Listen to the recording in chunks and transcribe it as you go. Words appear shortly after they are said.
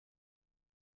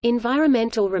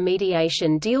Environmental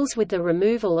remediation deals with the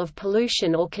removal of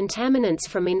pollution or contaminants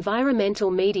from environmental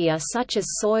media such as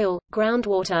soil,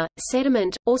 groundwater,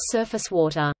 sediment, or surface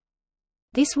water.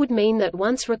 This would mean that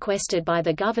once requested by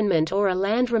the government or a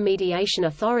land remediation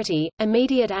authority,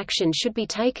 immediate action should be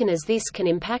taken as this can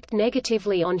impact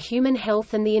negatively on human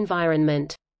health and the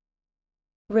environment.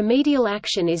 Remedial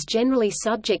action is generally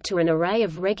subject to an array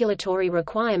of regulatory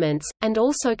requirements, and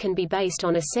also can be based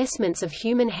on assessments of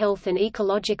human health and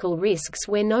ecological risks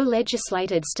where no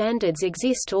legislated standards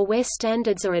exist or where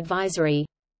standards are advisory.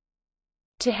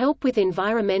 To help with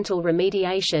environmental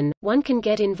remediation, one can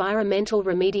get environmental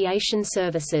remediation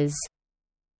services.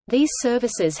 These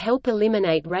services help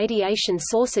eliminate radiation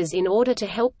sources in order to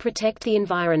help protect the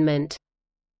environment.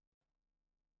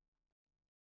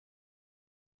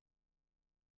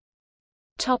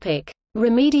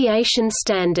 Remediation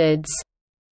standards.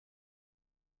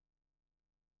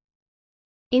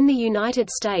 In the United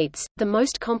States, the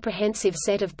most comprehensive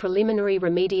set of preliminary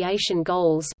remediation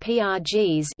goals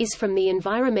 (PRGs) is from the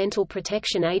Environmental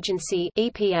Protection Agency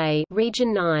 (EPA)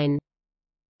 Region 9.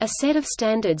 A set of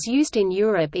standards used in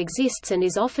Europe exists and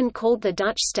is often called the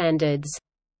Dutch standards.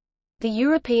 The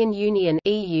European Union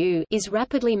 (EU) is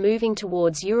rapidly moving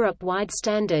towards Europe-wide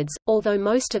standards, although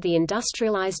most of the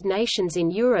industrialized nations in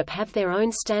Europe have their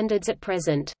own standards at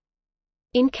present.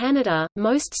 In Canada,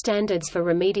 most standards for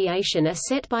remediation are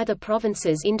set by the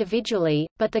provinces individually,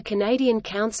 but the Canadian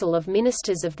Council of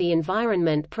Ministers of the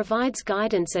Environment provides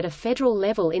guidance at a federal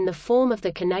level in the form of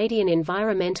the Canadian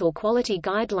Environmental Quality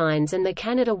Guidelines and the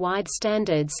Canada-wide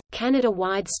standards,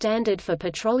 Canada-wide Standard for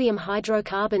Petroleum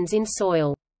Hydrocarbons in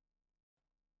Soil.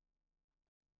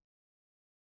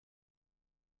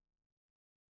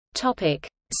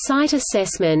 Site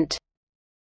assessment.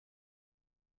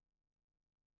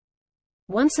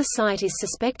 Once a site is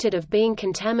suspected of being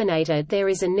contaminated, there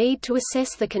is a need to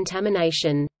assess the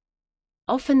contamination.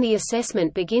 Often the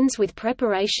assessment begins with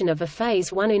preparation of a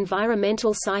Phase 1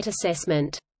 environmental site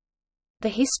assessment. The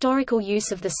historical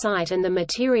use of the site and the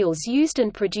materials used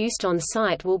and produced on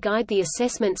site will guide the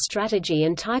assessment strategy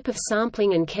and type of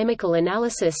sampling and chemical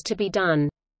analysis to be done.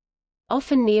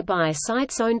 Often nearby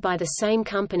sites owned by the same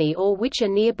company or which are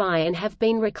nearby and have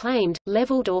been reclaimed,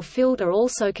 leveled or filled are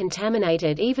also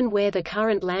contaminated even where the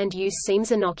current land use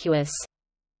seems innocuous.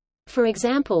 For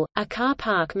example, a car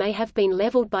park may have been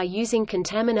leveled by using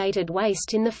contaminated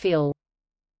waste in the fill.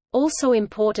 Also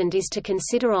important is to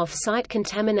consider off-site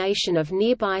contamination of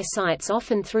nearby sites,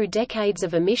 often through decades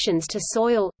of emissions to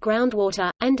soil, groundwater,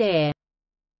 and air.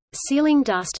 Sealing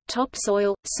dust,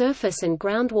 topsoil, surface and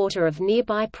groundwater of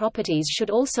nearby properties should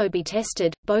also be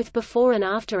tested, both before and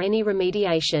after any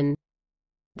remediation.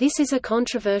 This is a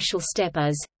controversial step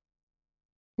as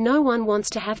no one wants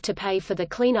to have to pay for the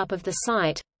cleanup of the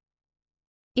site.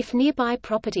 If nearby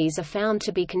properties are found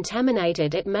to be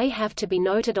contaminated, it may have to be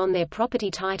noted on their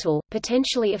property title,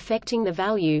 potentially affecting the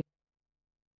value.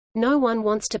 No one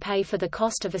wants to pay for the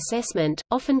cost of assessment.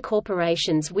 Often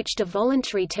corporations which do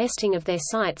voluntary testing of their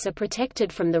sites are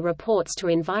protected from the reports to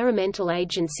environmental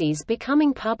agencies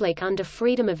becoming public under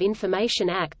Freedom of Information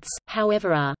Acts.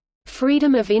 However, a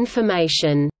Freedom of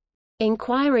Information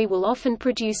inquiry will often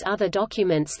produce other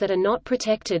documents that are not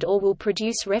protected or will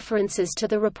produce references to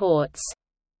the reports.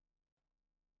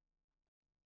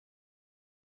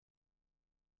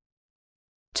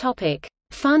 Topic: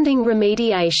 Funding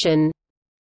remediation.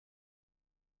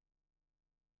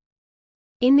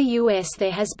 In the U.S.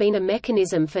 there has been a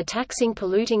mechanism for taxing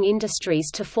polluting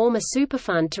industries to form a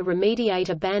superfund to remediate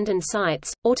abandoned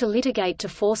sites, or to litigate to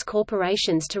force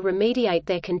corporations to remediate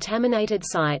their contaminated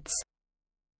sites.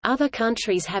 Other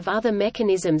countries have other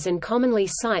mechanisms, and commonly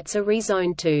sites are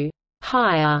rezoned to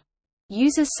higher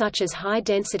uses such as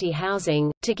high-density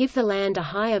housing, to give the land a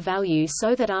higher value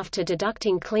so that after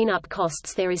deducting cleanup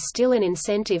costs there is still an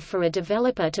incentive for a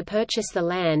developer to purchase the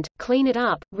land, clean it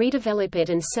up, redevelop it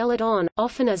and sell it on,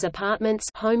 often as apartments,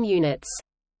 home units.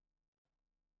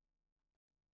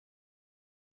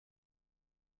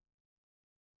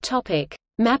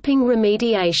 Mapping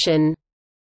remediation.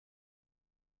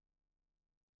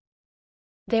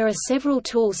 There are several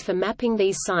tools for mapping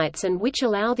these sites and which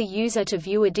allow the user to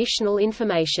view additional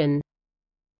information.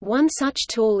 One such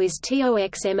tool is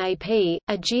TOXMAP,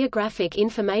 a Geographic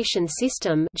Information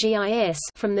System (GIS)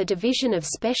 from the Division of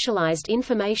Specialized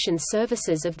Information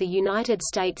Services of the United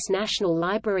States National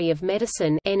Library of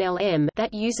Medicine (NLM)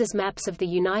 that uses maps of the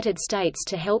United States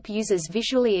to help users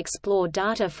visually explore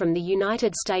data from the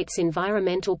United States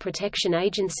Environmental Protection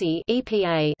Agency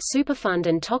 (EPA), Superfund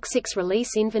and Toxics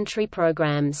Release Inventory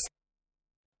programs.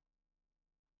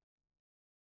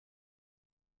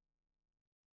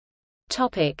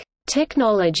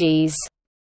 Technologies.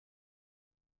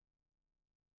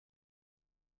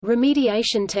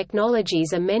 Remediation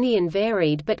technologies are many and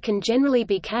varied but can generally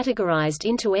be categorized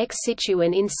into ex situ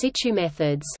and in situ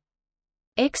methods.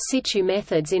 Ex situ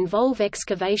methods involve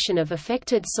excavation of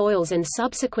affected soils and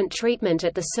subsequent treatment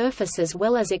at the surface, as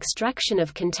well as extraction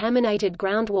of contaminated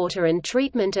groundwater and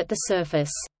treatment at the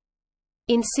surface.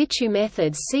 In situ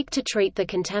methods seek to treat the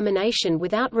contamination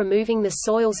without removing the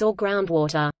soils or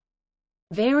groundwater.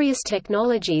 Various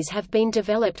technologies have been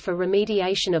developed for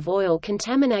remediation of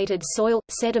oil-contaminated soil,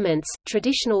 sediments.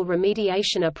 Traditional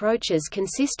remediation approaches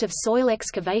consist of soil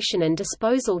excavation and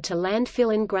disposal to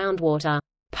landfill and groundwater,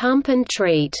 pump and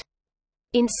treat.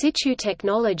 In situ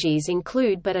technologies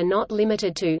include but are not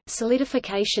limited to,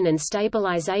 solidification and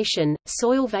stabilization,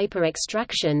 soil vapor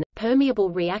extraction, permeable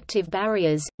reactive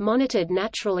barriers, monitored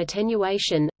natural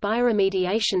attenuation,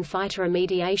 bioremediation,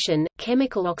 phytoremediation,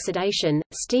 chemical oxidation,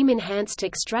 steam-enhanced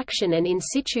extraction and in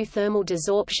situ thermal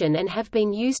desorption, and have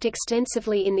been used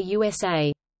extensively in the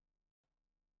USA.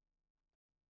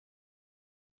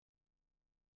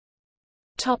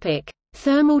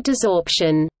 Thermal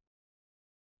desorption.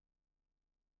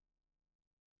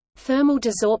 Thermal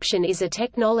desorption is a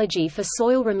technology for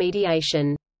soil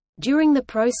remediation. During the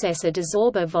process, a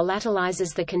desorber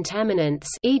volatilizes the contaminants,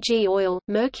 e.g. oil,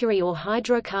 mercury or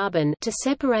hydrocarbon, to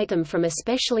separate them from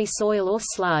especially soil or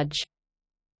sludge.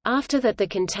 After that, the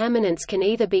contaminants can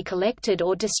either be collected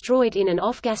or destroyed in an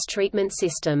off-gas treatment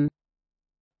system.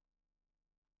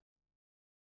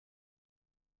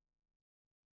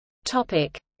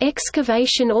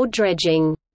 Excavation or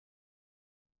dredging.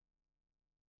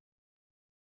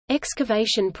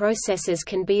 Excavation processes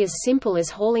can be as simple as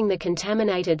hauling the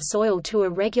contaminated soil to a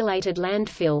regulated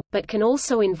landfill, but can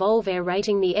also involve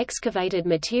aerating the excavated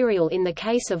material in the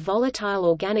case of volatile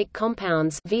organic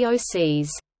compounds (VOCs).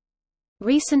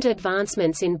 Recent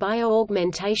advancements in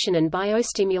bioaugmentation and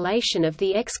biostimulation of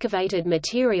the excavated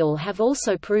material have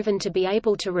also proven to be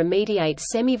able to remediate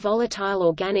semi-volatile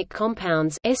organic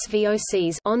compounds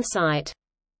 (SVOCs) on-site.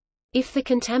 If the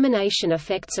contamination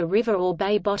affects a river or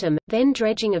bay bottom, then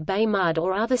dredging of bay mud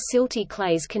or other silty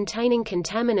clays containing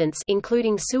contaminants,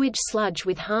 including sewage sludge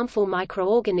with harmful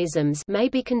microorganisms, may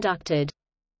be conducted.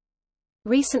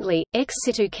 Recently, ex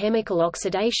situ chemical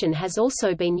oxidation has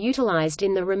also been utilized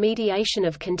in the remediation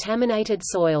of contaminated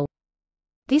soil.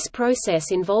 This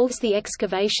process involves the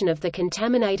excavation of the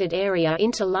contaminated area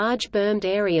into large bermed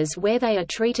areas where they are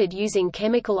treated using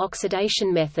chemical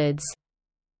oxidation methods.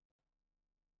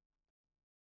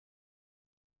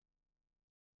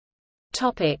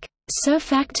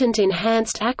 Surfactant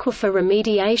enhanced aquifer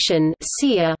remediation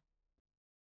 (SEAR).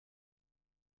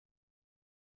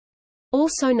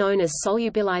 Also known as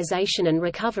solubilization and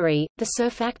recovery, the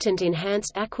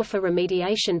surfactant-enhanced aquifer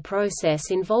remediation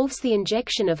process involves the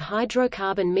injection of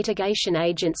hydrocarbon mitigation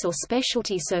agents or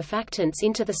specialty surfactants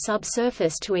into the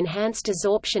subsurface to enhance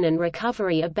desorption and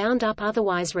recovery of bound-up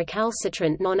otherwise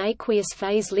recalcitrant non-aqueous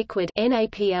phase liquid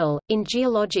 (NaPl) in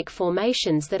geologic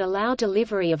formations that allow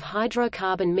delivery of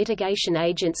hydrocarbon mitigation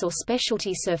agents or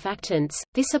specialty surfactants.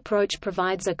 This approach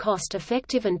provides a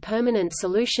cost-effective and permanent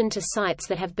solution to sites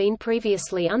that have been previously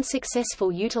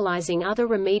unsuccessful utilizing other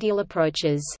remedial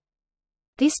approaches.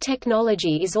 This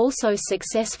technology is also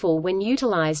successful when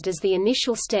utilized as the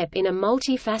initial step in a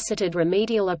multifaceted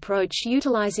remedial approach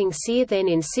utilizing SEAR, then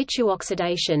in situ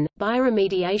oxidation,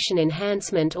 bioremediation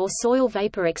enhancement or soil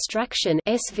vapor extraction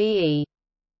 (SVE).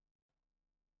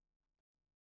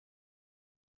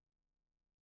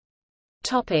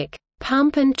 Topic: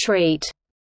 Pump and treat.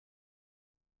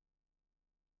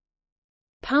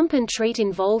 Pump and treat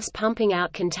involves pumping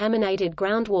out contaminated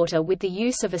groundwater with the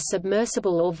use of a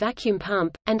submersible or vacuum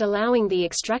pump, and allowing the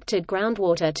extracted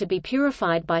groundwater to be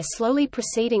purified by slowly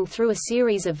proceeding through a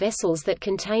series of vessels that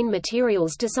contain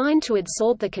materials designed to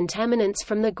adsorb the contaminants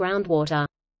from the groundwater.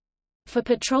 For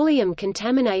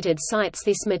petroleum-contaminated sites,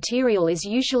 this material is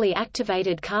usually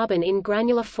activated carbon in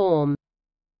granular form.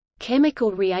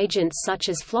 Chemical reagents such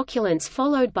as flocculants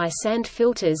followed by sand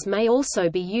filters may also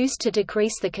be used to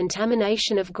decrease the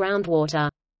contamination of groundwater.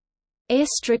 Air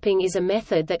stripping is a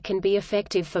method that can be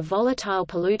effective for volatile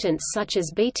pollutants such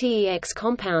as BTEX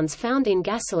compounds found in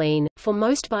gasoline. For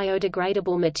most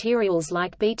biodegradable materials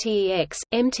like BTEX,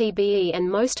 MTBE, and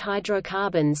most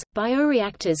hydrocarbons,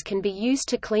 bioreactors can be used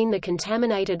to clean the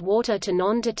contaminated water to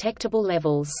non-detectable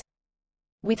levels.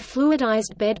 With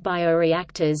fluidized bed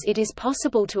bioreactors, it is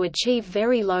possible to achieve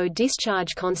very low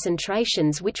discharge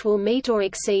concentrations which will meet or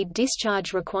exceed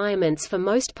discharge requirements for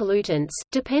most pollutants.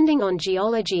 Depending on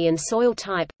geology and soil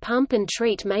type, pump and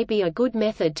treat may be a good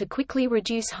method to quickly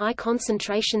reduce high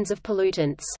concentrations of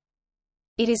pollutants.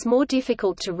 It is more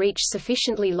difficult to reach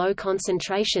sufficiently low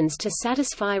concentrations to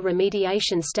satisfy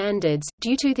remediation standards,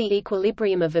 due to the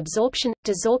equilibrium of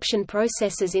absorption-desorption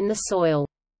processes in the soil.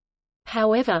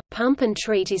 However, pump and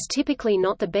treat is typically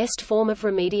not the best form of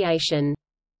remediation.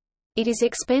 It is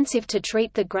expensive to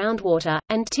treat the groundwater,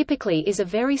 and typically is a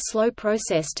very slow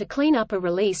process to clean up a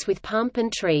release with pump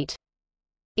and treat.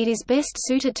 It is best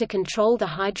suited to control the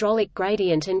hydraulic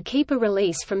gradient and keep a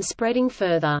release from spreading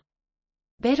further.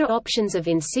 Better options of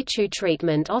in situ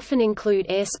treatment often include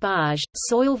air sparge,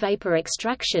 soil vapor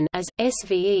extraction as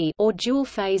SVE, or dual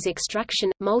phase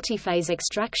extraction, multiphase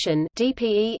extraction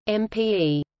DPE,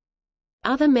 MPE.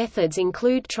 Other methods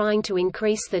include trying to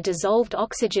increase the dissolved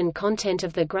oxygen content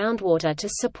of the groundwater to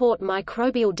support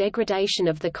microbial degradation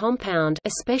of the compound,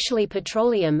 especially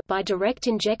petroleum, by direct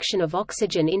injection of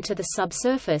oxygen into the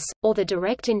subsurface, or the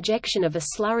direct injection of a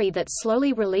slurry that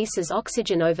slowly releases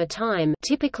oxygen over time,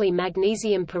 typically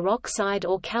magnesium peroxide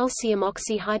or calcium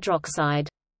oxyhydroxide.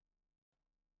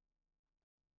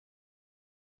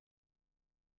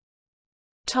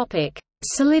 Topic: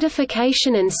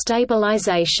 Solidification and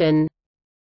stabilization.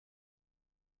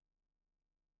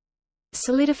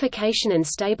 Solidification and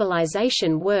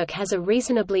stabilization work has a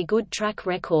reasonably good track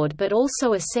record but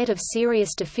also a set of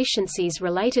serious deficiencies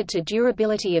related to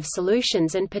durability of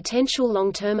solutions and potential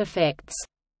long-term effects.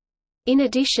 In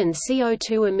addition,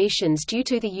 CO2 emissions due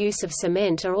to the use of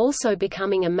cement are also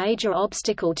becoming a major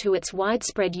obstacle to its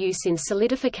widespread use in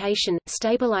solidification,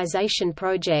 stabilization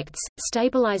projects.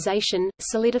 Stabilization,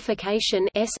 solidification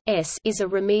 (SS) is a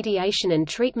remediation and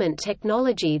treatment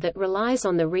technology that relies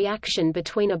on the reaction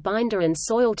between a binder and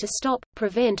soil to stop,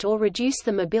 prevent or reduce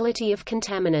the mobility of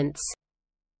contaminants.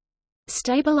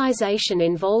 Stabilization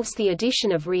involves the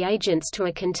addition of reagents to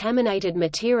a contaminated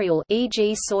material,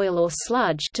 e.g. soil or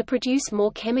sludge, to produce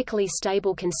more chemically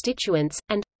stable constituents,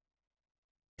 and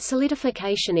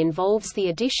solidification involves the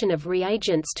addition of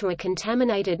reagents to a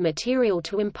contaminated material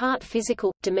to impart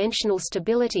physical, dimensional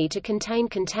stability to contain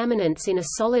contaminants in a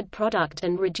solid product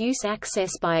and reduce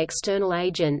access by external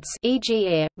agents, e.g.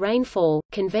 air, rainfall.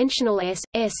 Conventional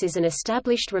SS is an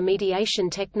established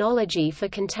remediation technology for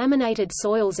contaminated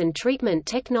soils and treatment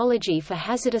technology for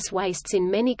hazardous wastes in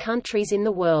many countries in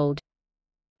the world.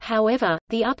 However,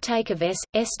 the uptake of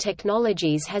SS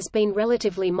technologies has been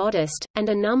relatively modest, and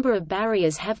a number of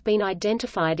barriers have been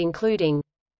identified, including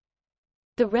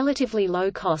the relatively low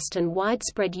cost and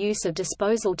widespread use of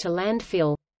disposal to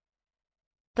landfill,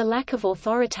 the lack of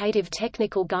authoritative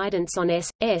technical guidance on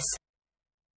SS,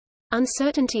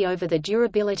 uncertainty over the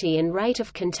durability and rate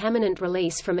of contaminant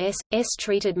release from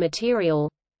SS-treated material,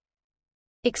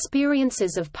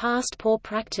 experiences of past poor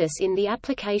practice in the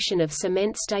application of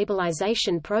cement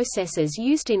stabilization processes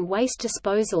used in waste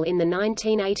disposal in the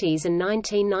 1980s and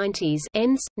 1990s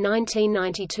ends,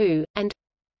 1992, and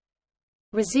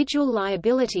residual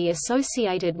liability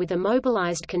associated with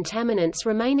immobilized contaminants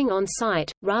remaining on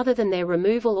site, rather than their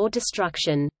removal or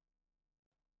destruction.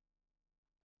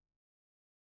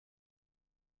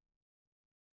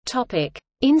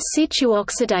 In situ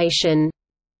oxidation.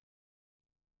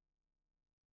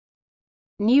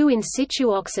 New in situ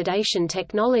oxidation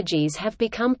technologies have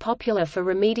become popular for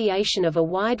remediation of a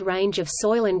wide range of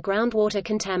soil and groundwater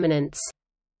contaminants.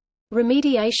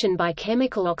 Remediation by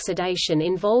chemical oxidation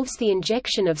involves the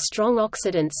injection of strong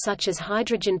oxidants such as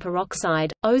hydrogen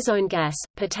peroxide, ozone gas,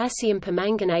 potassium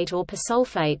permanganate or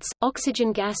persulfates.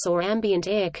 Oxygen gas or ambient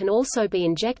air can also be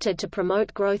injected to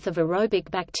promote growth of aerobic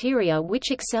bacteria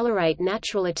which accelerate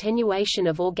natural attenuation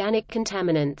of organic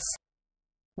contaminants.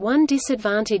 One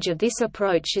disadvantage of this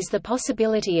approach is the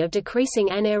possibility of decreasing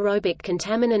anaerobic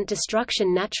contaminant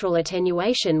destruction. Natural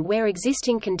attenuation, where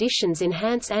existing conditions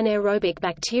enhance anaerobic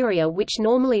bacteria which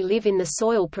normally live in the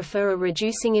soil, prefer a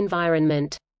reducing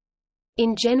environment.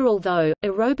 In general though,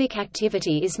 aerobic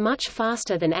activity is much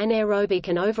faster than anaerobic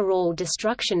and overall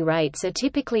destruction rates are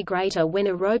typically greater when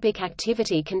aerobic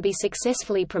activity can be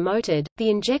successfully promoted. The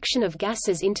injection of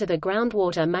gases into the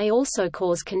groundwater may also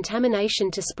cause contamination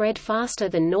to spread faster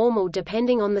than normal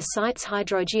depending on the site's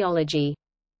hydrogeology.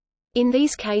 In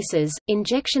these cases,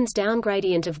 injections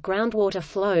downgradient of groundwater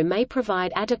flow may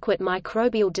provide adequate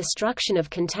microbial destruction of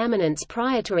contaminants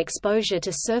prior to exposure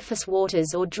to surface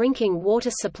waters or drinking water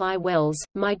supply wells.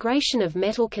 Migration of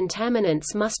metal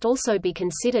contaminants must also be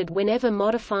considered whenever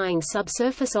modifying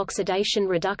subsurface oxidation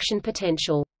reduction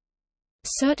potential.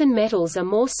 Certain metals are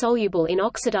more soluble in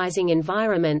oxidizing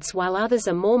environments while others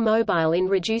are more mobile in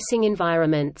reducing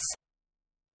environments.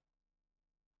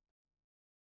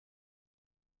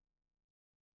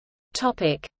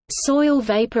 Soil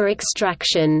vapor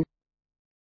extraction.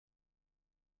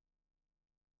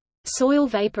 Soil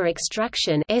vapor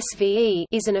extraction (SVE)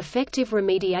 is an effective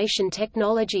remediation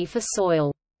technology for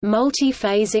soil.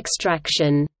 Multi-phase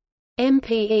extraction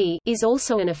 (MPE) is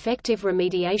also an effective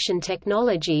remediation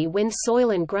technology when soil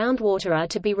and groundwater are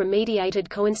to be remediated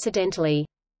coincidentally.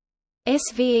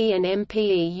 SVE and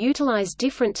MPE utilize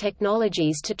different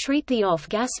technologies to treat the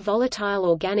off-gas volatile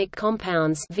organic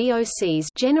compounds (VOCs)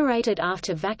 generated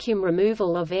after vacuum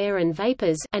removal of air and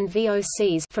vapors and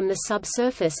VOCs from the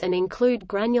subsurface and include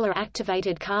granular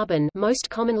activated carbon, most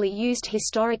commonly used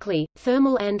historically,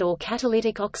 thermal and/or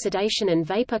catalytic oxidation and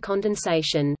vapor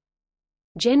condensation.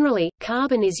 Generally,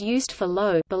 carbon is used for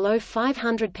low below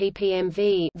 500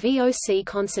 ppm VOC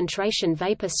concentration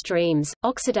vapor streams.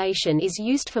 Oxidation is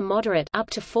used for moderate up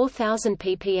to 4000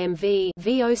 ppm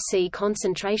VOC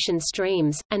concentration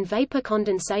streams, and vapor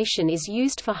condensation is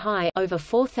used for high over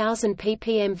 4000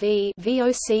 ppm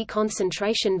VOC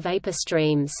concentration vapor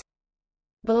streams.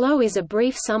 Below is a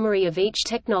brief summary of each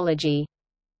technology.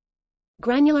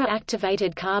 Granular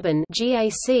activated carbon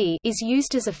 (GAC) is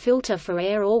used as a filter for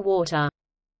air or water.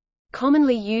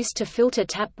 Commonly used to filter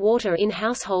tap water in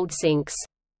household sinks.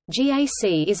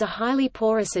 GAC is a highly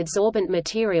porous adsorbent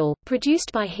material,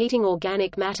 produced by heating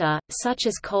organic matter, such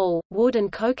as coal, wood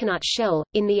and coconut shell,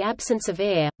 in the absence of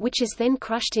air, which is then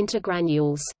crushed into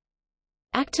granules.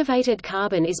 Activated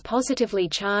carbon is positively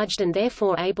charged and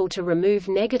therefore able to remove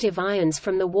negative ions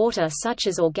from the water such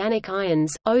as organic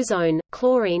ions, ozone,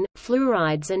 chlorine,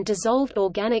 fluorides and dissolved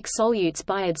organic solutes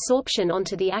by adsorption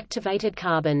onto the activated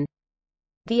carbon.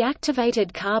 The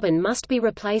activated carbon must be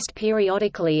replaced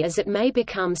periodically as it may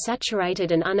become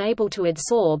saturated and unable to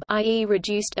adsorb, i.e.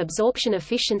 reduced absorption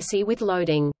efficiency with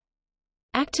loading.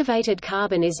 Activated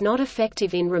carbon is not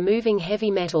effective in removing heavy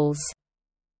metals.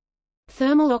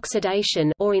 Thermal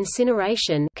oxidation or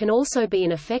incineration can also be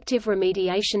an effective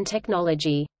remediation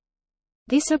technology.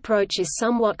 This approach is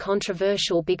somewhat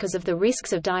controversial because of the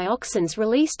risks of dioxins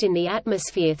released in the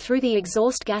atmosphere through the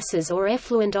exhaust gases or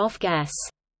effluent off gas.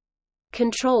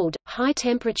 Controlled,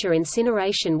 high-temperature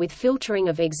incineration with filtering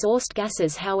of exhaust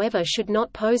gases however should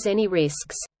not pose any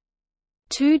risks.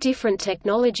 Two different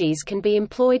technologies can be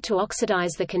employed to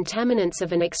oxidize the contaminants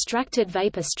of an extracted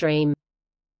vapor stream.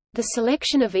 The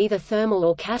selection of either thermal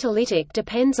or catalytic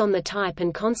depends on the type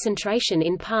and concentration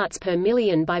in parts per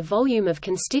million by volume of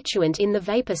constituent in the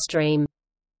vapor stream.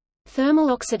 Thermal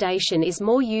oxidation is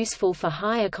more useful for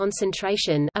higher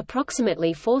concentration,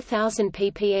 approximately 4000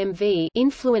 ppm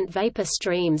influent vapor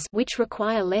streams which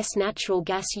require less natural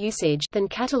gas usage than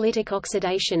catalytic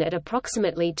oxidation at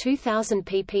approximately 2000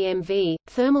 ppm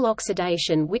thermal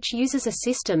oxidation which uses a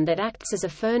system that acts as a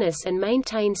furnace and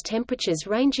maintains temperatures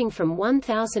ranging from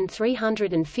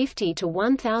 1350 to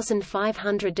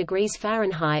 1500 degrees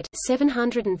Fahrenheit,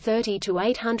 730 to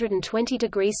 820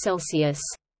 degrees Celsius.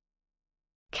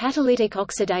 Catalytic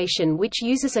oxidation which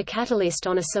uses a catalyst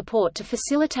on a support to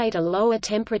facilitate a lower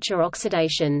temperature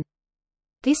oxidation.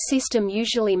 This system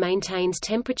usually maintains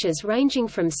temperatures ranging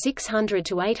from 600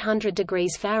 to 800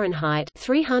 degrees Fahrenheit,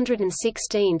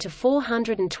 316 to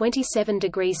 427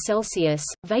 degrees Celsius.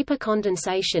 Vapor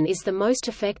condensation is the most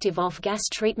effective off-gas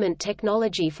treatment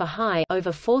technology for high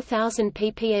over 4000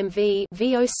 ppm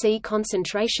VOC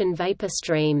concentration vapor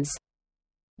streams.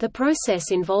 The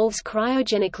process involves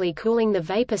cryogenically cooling the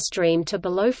vapor stream to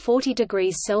below 40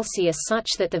 degrees Celsius such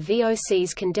that the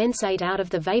VOCs condensate out of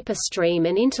the vapor stream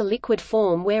and into liquid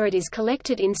form where it is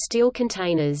collected in steel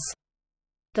containers.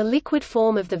 The liquid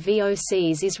form of the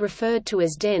VOCs is referred to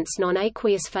as dense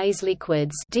non-aqueous phase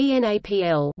liquids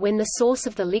 (DNAPL) when the source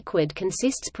of the liquid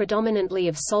consists predominantly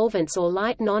of solvents, or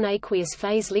light non-aqueous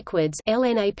phase liquids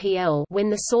 (LNAPL) when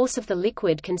the source of the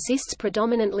liquid consists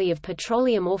predominantly of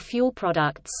petroleum or fuel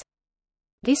products.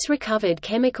 This recovered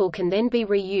chemical can then be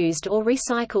reused or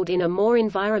recycled in a more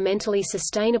environmentally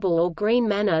sustainable or green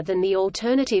manner than the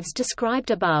alternatives described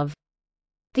above.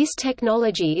 This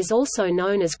technology is also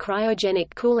known as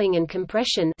cryogenic cooling and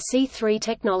compression (C3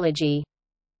 technology).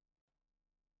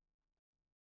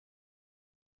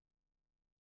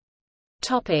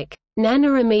 Topic: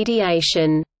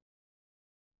 Nanoremediation.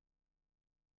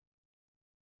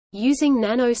 Using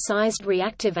nano-sized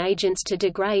reactive agents to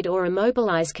degrade or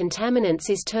immobilize contaminants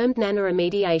is termed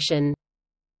nanoremediation.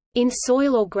 In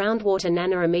soil or groundwater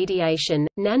nanoremediation,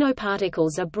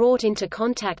 nanoparticles are brought into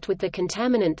contact with the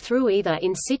contaminant through either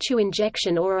in situ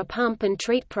injection or a pump and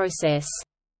treat process.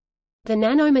 The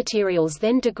nanomaterials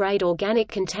then degrade organic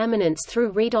contaminants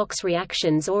through redox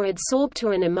reactions or adsorb to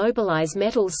and immobilize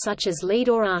metals such as lead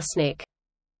or arsenic.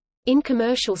 In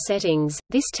commercial settings,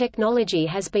 this technology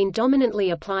has been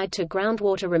dominantly applied to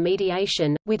groundwater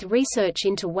remediation, with research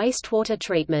into wastewater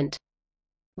treatment.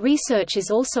 Research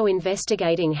is also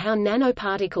investigating how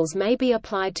nanoparticles may be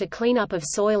applied to cleanup of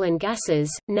soil and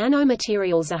gases.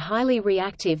 Nanomaterials are highly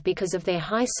reactive because of their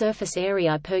high surface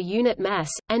area per unit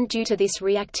mass, and due to this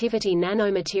reactivity,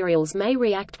 nanomaterials may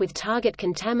react with target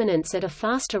contaminants at a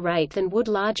faster rate than would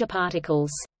larger particles.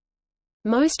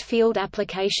 Most field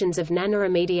applications of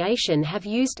nanoremediation have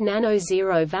used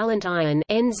nano-zero-valent iron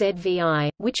 (NZVI),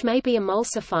 which may be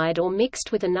emulsified or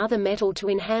mixed with another metal to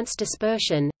enhance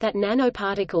dispersion. That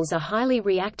nanoparticles are highly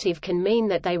reactive can mean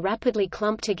that they rapidly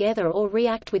clump together or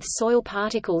react with soil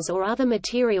particles or other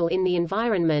material in the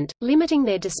environment, limiting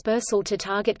their dispersal to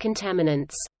target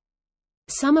contaminants.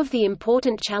 Some of the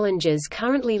important challenges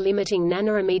currently limiting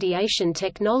nanoremediation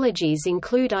technologies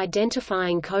include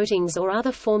identifying coatings or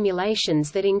other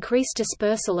formulations that increase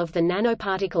dispersal of the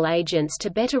nanoparticle agents to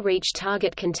better reach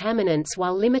target contaminants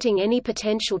while limiting any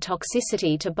potential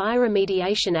toxicity to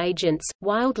bioremediation agents,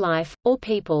 wildlife, or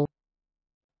people.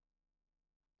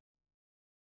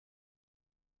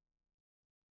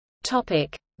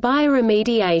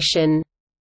 Bioremediation.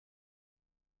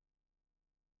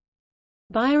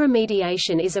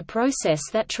 Bioremediation is a process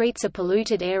that treats a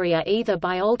polluted area either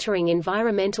by altering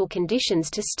environmental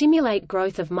conditions to stimulate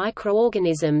growth of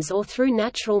microorganisms or through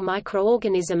natural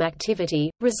microorganism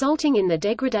activity, resulting in the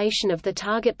degradation of the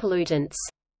target pollutants.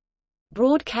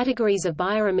 Broad categories of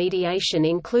bioremediation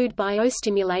include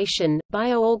biostimulation,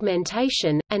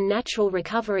 bioaugmentation, and natural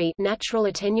recovery, natural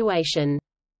attenuation.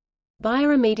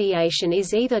 Bioremediation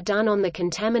is either done on the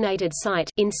contaminated site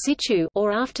in situ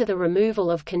or after the removal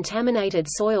of contaminated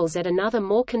soils at another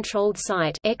more controlled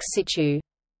site ex situ.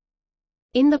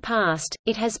 In the past,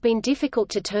 it has been difficult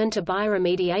to turn to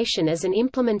bioremediation as an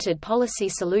implemented policy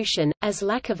solution, as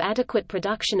lack of adequate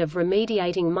production of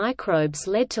remediating microbes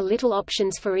led to little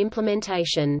options for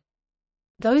implementation.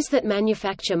 Those that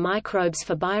manufacture microbes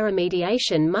for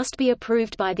bioremediation must be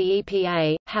approved by the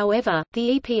EPA. However,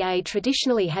 the EPA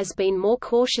traditionally has been more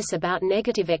cautious about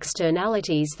negative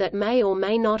externalities that may or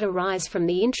may not arise from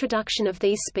the introduction of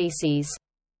these species.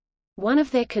 One of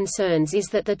their concerns is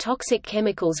that the toxic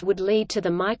chemicals would lead to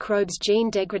the microbe's gene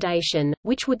degradation,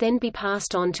 which would then be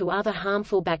passed on to other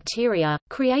harmful bacteria,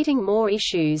 creating more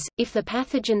issues if the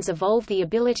pathogens evolve the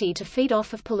ability to feed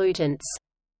off of pollutants.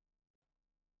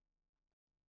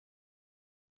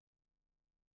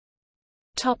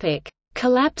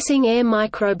 Collapsing air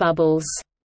microbubbles.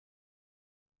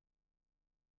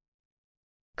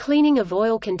 Cleaning of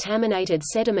oil-contaminated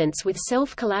sediments with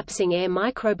self-collapsing air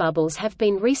microbubbles have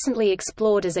been recently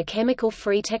explored as a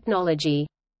chemical-free technology.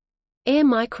 Air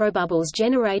microbubbles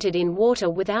generated in water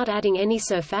without adding any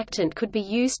surfactant could be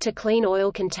used to clean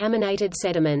oil-contaminated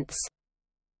sediments.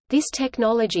 This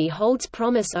technology holds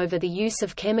promise over the use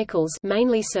of chemicals,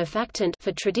 mainly surfactant,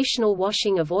 for traditional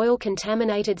washing of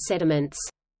oil-contaminated sediments.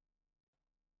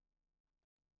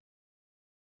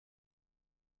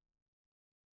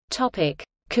 Topic: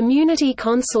 Community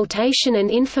consultation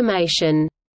and information.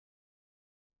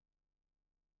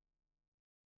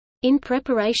 In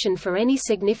preparation for any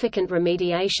significant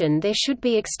remediation, there should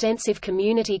be extensive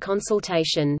community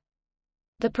consultation.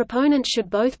 The proponent should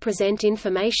both present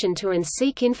information to and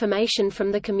seek information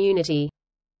from the community.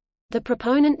 The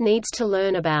proponent needs to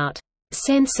learn about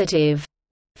sensitive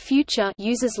future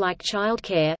uses like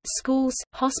childcare, schools,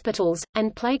 hospitals,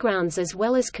 and playgrounds, as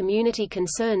well as community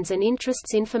concerns and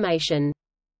interests information.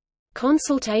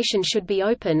 Consultation should be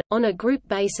open, on a group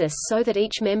basis, so that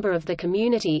each member of the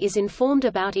community is informed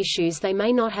about issues they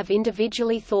may not have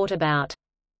individually thought about.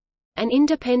 An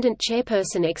independent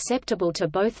chairperson acceptable to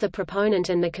both the proponent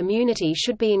and the community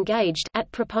should be engaged, at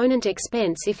proponent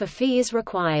expense if a fee is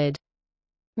required.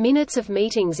 Minutes of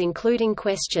meetings including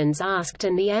questions asked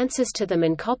and the answers to them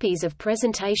and copies of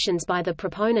presentations by the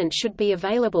proponent should be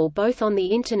available both on the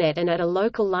Internet and at a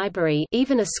local library,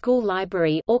 even a school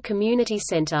library, or community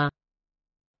center.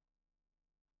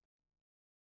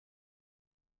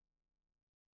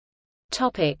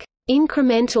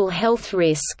 Incremental health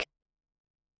risk.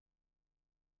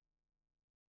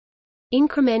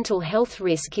 Incremental health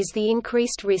risk is the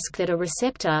increased risk that a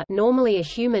receptor, normally a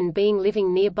human being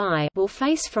living nearby, will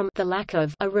face from the lack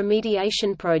of a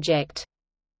remediation project.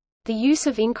 The use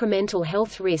of incremental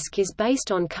health risk is based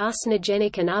on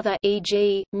carcinogenic and other,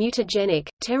 e.g., mutagenic,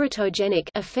 teratogenic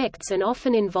effects and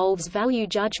often involves value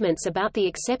judgments about the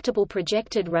acceptable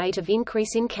projected rate of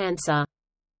increase in cancer.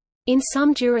 In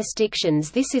some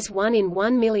jurisdictions this is 1 in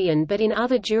 1 million, but in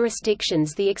other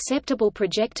jurisdictions the acceptable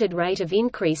projected rate of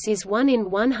increase is 1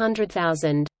 in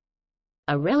 100,000.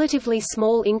 A relatively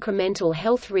small incremental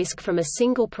health risk from a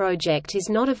single project is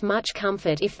not of much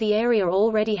comfort if the area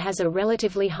already has a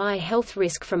relatively high health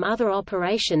risk from other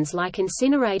operations like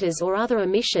incinerators or other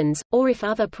emissions, or if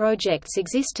other projects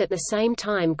exist at the same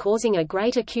time causing a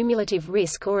greater cumulative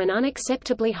risk or an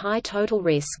unacceptably high total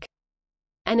risk.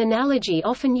 An analogy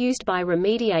often used by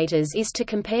remediators is to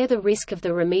compare the risk of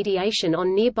the remediation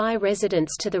on nearby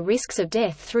residents to the risks of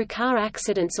death through car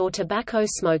accidents or tobacco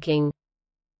smoking.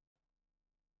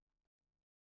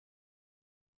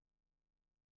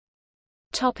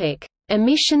 Topic: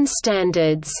 Emission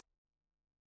standards.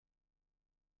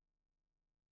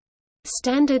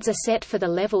 Standards are set for the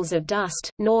levels of dust,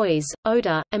 noise,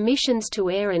 odor, emissions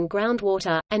to air and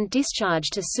groundwater, and discharge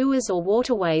to sewers or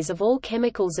waterways of all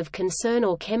chemicals of concern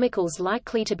or chemicals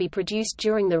likely to be produced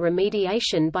during the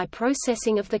remediation by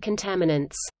processing of the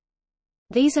contaminants.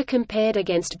 These are compared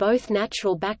against both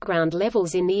natural background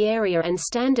levels in the area and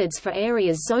standards for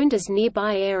areas zoned as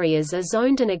nearby areas are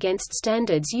zoned and against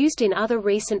standards used in other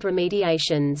recent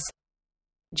remediations.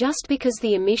 Just because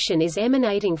the emission is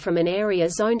emanating from an area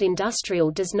zoned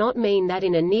industrial does not mean that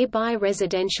in a nearby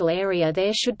residential area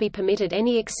there should be permitted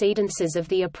any exceedances of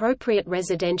the appropriate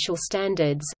residential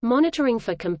standards. Monitoring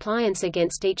for compliance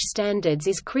against each standards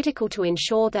is critical to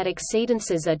ensure that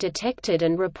exceedances are detected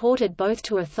and reported both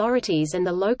to authorities and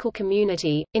the local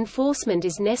community. Enforcement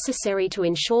is necessary to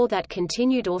ensure that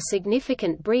continued or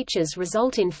significant breaches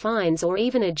result in fines or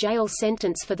even a jail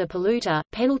sentence for the polluter.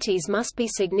 Penalties must be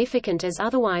significant, as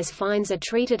otherwise fines are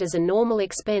treated as a normal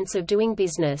expense of doing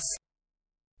business.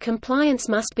 Compliance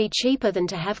must be cheaper than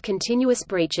to have continuous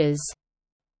breaches.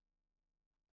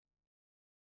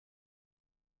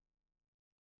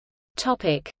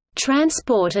 Topic: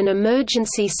 Transport and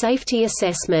emergency safety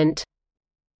assessment.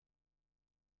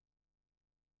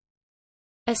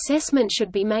 Assessment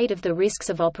should be made of the risks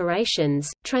of operations,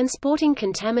 transporting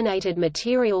contaminated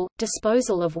material,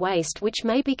 disposal of waste which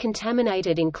may be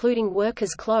contaminated including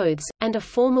workers' clothes, and a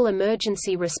formal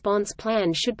emergency response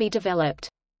plan should be developed.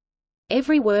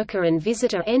 Every worker and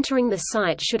visitor entering the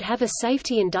site should have a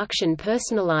safety induction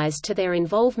personalized to their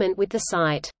involvement with the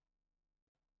site.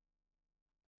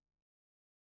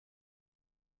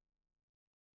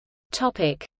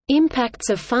 Topic: Impacts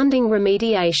of funding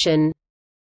remediation.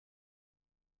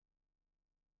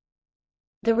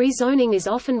 The rezoning is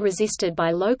often resisted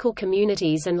by local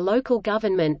communities and local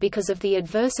government because of the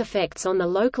adverse effects on the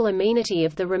local amenity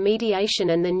of the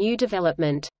remediation and the new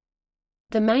development.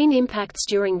 The main impacts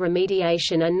during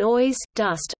remediation are noise,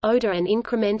 dust, odor and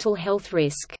incremental health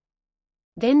risk.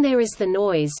 Then there is the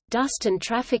noise, dust and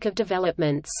traffic of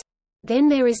developments. Then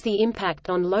there is the impact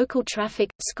on local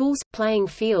traffic, schools, playing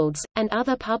fields, and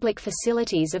other public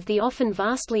facilities of the often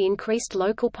vastly increased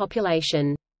local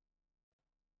population.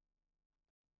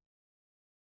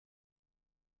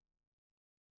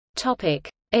 Topic: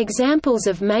 Examples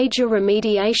of major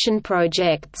remediation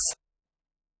projects.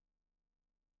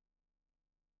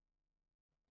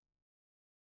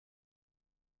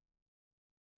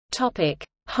 Topic: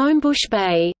 Homebush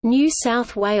Bay, New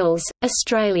South Wales,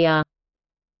 Australia.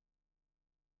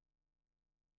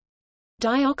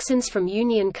 Dioxins from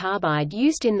Union carbide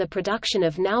used in the production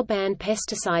of now-banned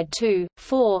pesticide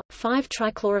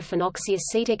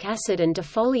 2,4,5-trichlorophenoxyacetic acid and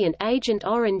defoliant agent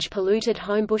Orange polluted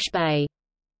Homebush Bay.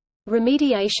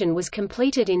 Remediation was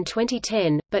completed in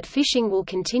 2010, but fishing will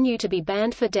continue to be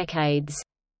banned for decades.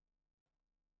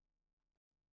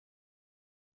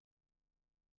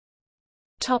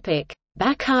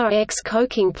 Bakar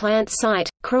ex-coking plant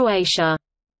site, Croatia.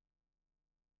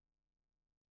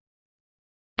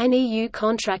 An EU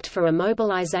contract for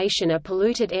immobilization a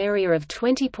polluted area of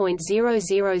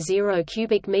 20.000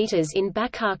 cubic meters in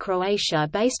Bakar, Croatia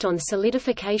based on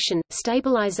solidification,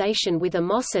 stabilization with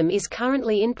amosum is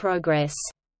currently in progress.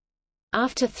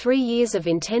 After 3 years of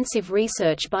intensive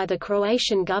research by the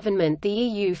Croatian government, the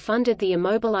EU funded the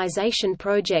immobilization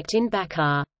project in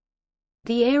Bakar.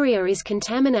 The area is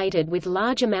contaminated with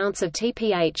large amounts of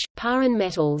TPH, PAR and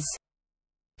metals.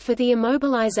 For the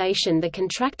immobilization, the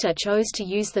contractor chose to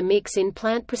use the mix in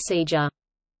plant procedure.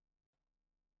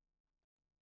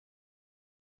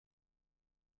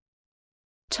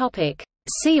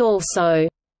 See also: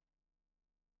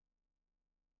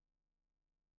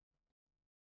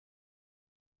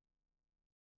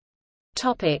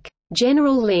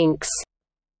 General links.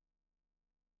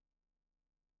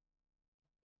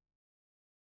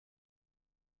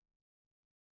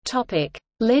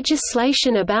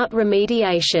 Legislation about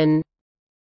remediation.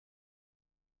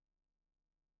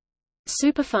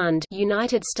 Superfund,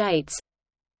 United States.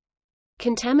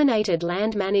 Contaminated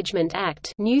Land Management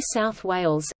Act, New South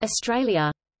Wales,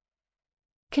 Australia.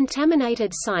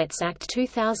 Contaminated Sites Act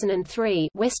 2003,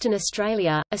 Western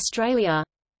Australia, Australia.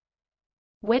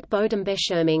 Wet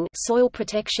Bodembescherming, Soil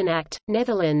Protection Act,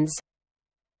 Netherlands.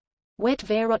 Wet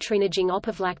Verontreiniging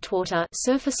Oppervlaktwater,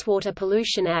 Surface Water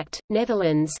Pollution Act,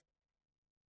 Netherlands.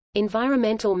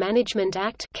 Environmental Management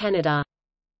Act, Canada.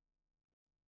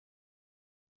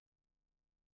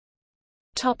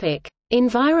 Topic: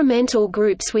 Environmental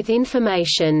groups with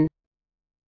information.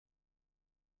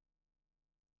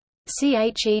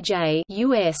 CHEJ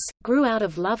US grew out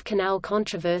of Love Canal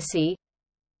controversy.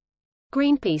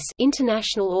 Greenpeace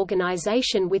international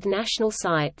organization with national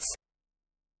sites.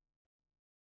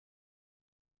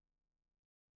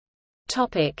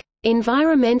 Topic: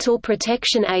 Environmental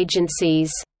protection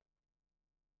agencies.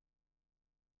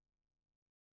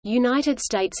 United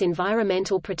States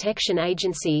Environmental Protection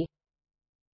Agency,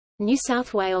 New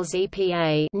South Wales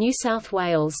EPA, New South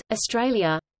Wales,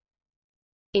 Australia,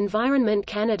 Environment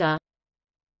Canada,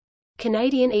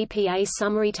 Canadian EPA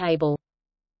summary table.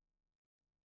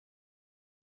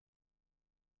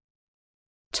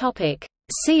 Topic: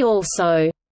 See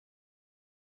also: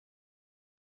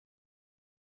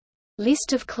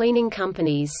 List of cleaning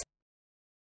companies.